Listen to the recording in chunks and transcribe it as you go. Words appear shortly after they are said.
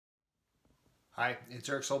Hi, it's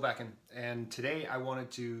Eric Solbakken, and today I wanted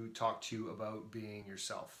to talk to you about being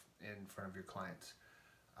yourself in front of your clients.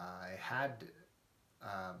 I had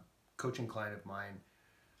a coaching client of mine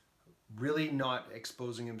really not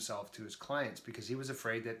exposing himself to his clients because he was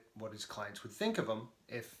afraid that what his clients would think of him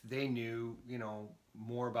if they knew,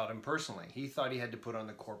 more about him personally. He thought he had to put on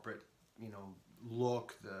the corporate,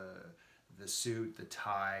 look, the suit, the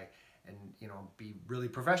tie, and be really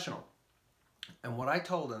professional. And what I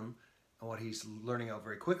told him, and what he's learning out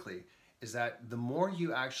very quickly, is that the more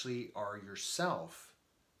you actually are yourself,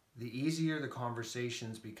 the easier the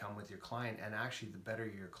conversations become with your client, and actually the better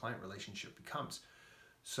your client relationship becomes.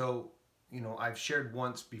 So, I've shared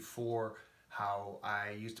once before how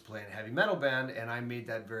I used to play in a heavy metal band, and I made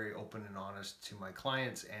that very open and honest to my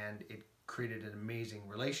clients, and it created an amazing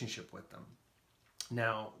relationship with them.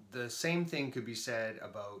 Now, the same thing could be said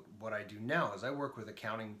about what I do now, as I work with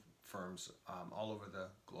accounting firms all over the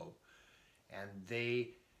globe, and they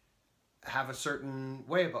have a certain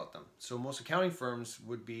way about them. So most accounting firms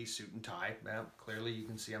would be suit and tie. Now, clearly you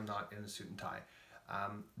can see I'm not in a suit and tie.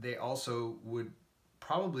 They also would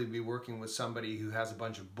probably be working with somebody who has a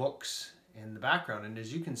bunch of books in the background. And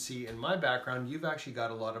as you can see in my background, you've actually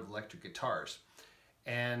got a lot of electric guitars.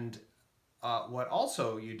 And what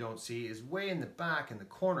also you don't see is way in the back in the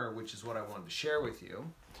corner, which is what I wanted to share with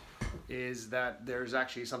you, is that there's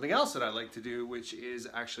actually something else that I like to do, which is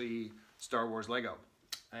actually Star Wars Lego.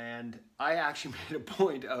 And I actually made a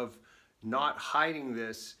point of not hiding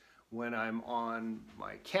this when I'm on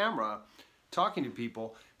my camera talking to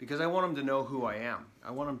people, because I want them to know who I am.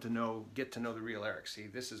 I want them to get to know the real Eric. See,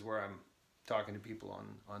 this is where I'm talking to people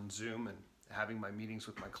on Zoom and having my meetings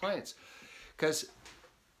with my clients. Because,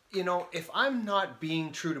 if I'm not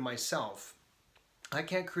being true to myself, I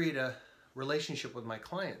can't create a relationship with my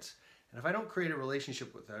clients. And if I don't create a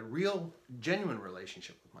relationship with a real, genuine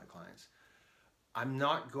relationship with my clients, I'm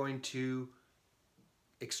not going to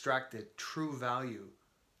extract the true value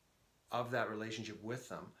of that relationship with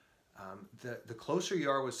them. The closer you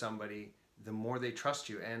are with somebody, the more they trust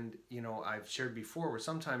you. And I've shared before where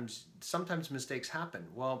sometimes mistakes happen.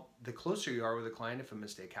 Well, the closer you are with a client, if a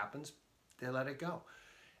mistake happens, they let it go.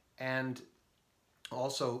 And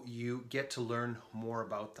also, you get to learn more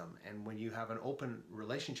about them. And when you have an open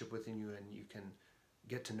relationship within you and you can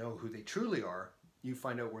get to know who they truly are, you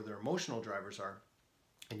find out where their emotional drivers are,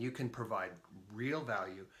 and you can provide real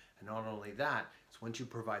value. And not only that, it's once you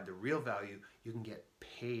provide the real value, you can get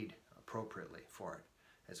paid appropriately for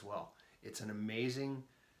it as well. It's an amazing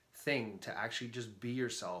thing to actually just be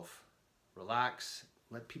yourself, relax,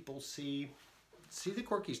 let people see the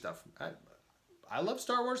quirky stuff. I love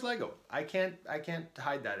Star Wars Lego. I can't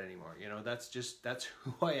hide that anymore. That's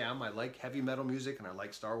who I am. I like heavy metal music and I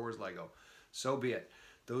like Star Wars Lego. So be it.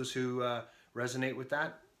 Those who resonate with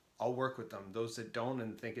that, I'll work with them. Those that don't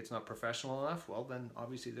and think it's not professional enough, well then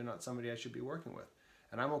obviously they're not somebody I should be working with.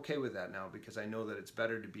 And I'm okay with that now, because I know that it's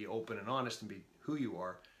better to be open and honest and be who you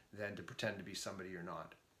are than to pretend to be somebody you're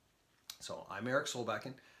not. So I'm Eric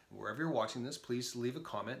Solbakken. Wherever you're watching this, please leave a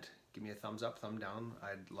comment. Give me a thumbs up, thumb down.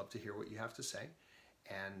 I'd love to hear what you have to say.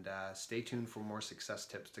 And stay tuned for more success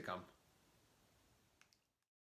tips to come.